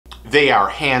They are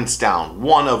hands down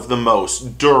one of the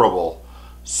most durable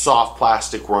soft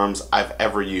plastic worms I've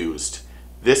ever used.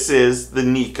 This is the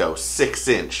Nikko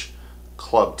 6-inch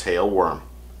Club Tail worm,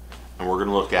 and we're going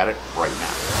to look at it right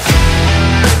now.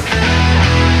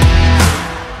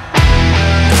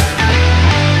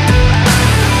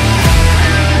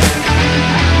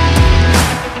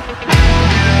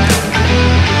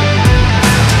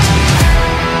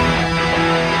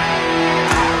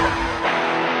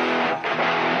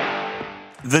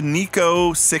 The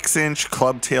Nikko 6-inch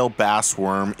Club Tail bass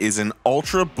worm is an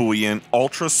ultra buoyant,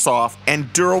 ultra soft,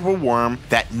 and durable worm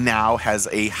that now has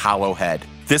a hollow head.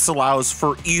 This allows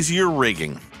for easier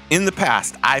rigging. In the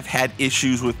past, I've had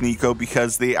issues with Nikko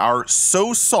because they are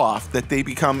so soft that they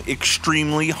become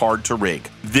extremely hard to rig.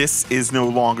 This is no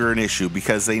longer an issue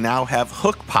because they now have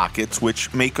hook pockets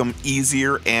which make them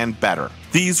easier and better.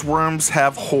 These worms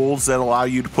have holes that allow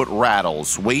you to put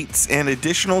rattles, weights, and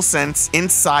additional scents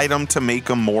inside them to make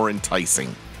them more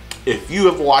enticing. If you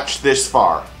have watched this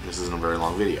far, this isn't a very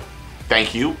long video,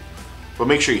 thank you, but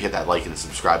make sure you hit that like and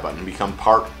subscribe button and become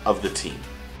part of the team.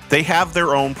 They have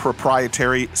their own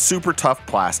proprietary super tough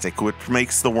plastic which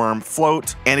makes the worm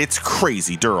float, and it's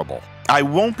crazy durable. I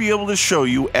won't be able to show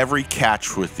you every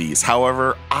catch with these,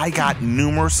 however, I got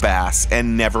numerous bass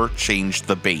and never changed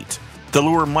the bait. The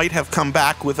lure might have come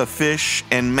back with a fish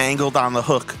and mangled on the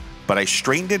hook, but I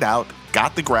straightened it out,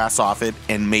 got the grass off it,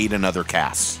 and made another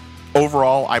cast.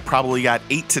 Overall, I probably got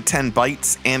 8 to 10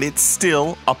 bites, and it's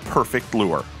still a perfect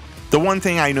lure. The one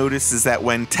thing I noticed is that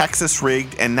when Texas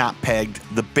rigged and not pegged,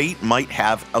 the bait might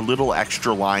have a little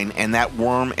extra line and that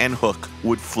worm and hook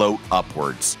would float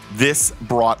upwards. This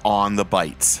brought on the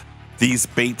bites. These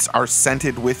baits are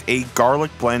scented with a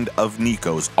garlic blend of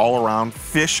Nikko's all-around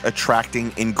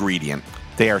fish-attracting ingredient.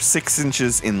 They are 6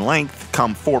 inches in length,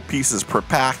 come 4 pieces per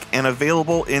pack, and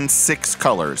available in 6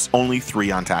 colors, only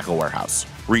 3 on Tackle Warehouse.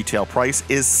 Retail price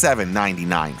is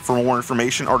 $7.99. For more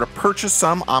information or to purchase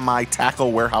some on my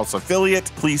Tackle Warehouse affiliate,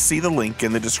 please see the link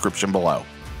in the description below.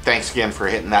 Thanks again for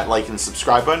hitting that like and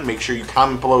subscribe button. Make sure you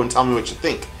comment below and tell me what you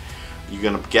think. You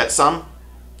gonna get some?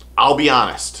 I'll be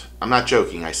honest. I'm not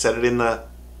joking. I said it in the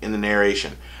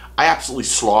narration. I absolutely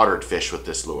slaughtered fish with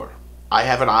this lure. I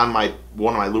have it on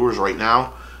one of my lures right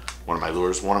now. One of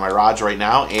my rods right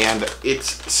now, and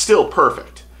it's still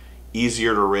perfect.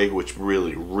 Easier to rig, which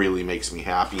really makes me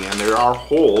happy. And there are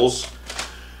holes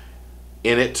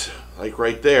in it, like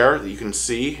right there, that you can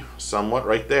see somewhat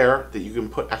right there, that you can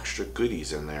put extra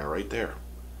goodies in there right there.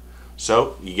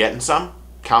 So, you getting some?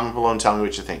 Comment below and tell me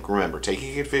what you think. Remember, take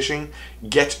your kid fishing,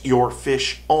 get your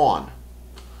fish on.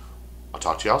 I'll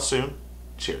talk to y'all soon.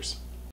 Cheers.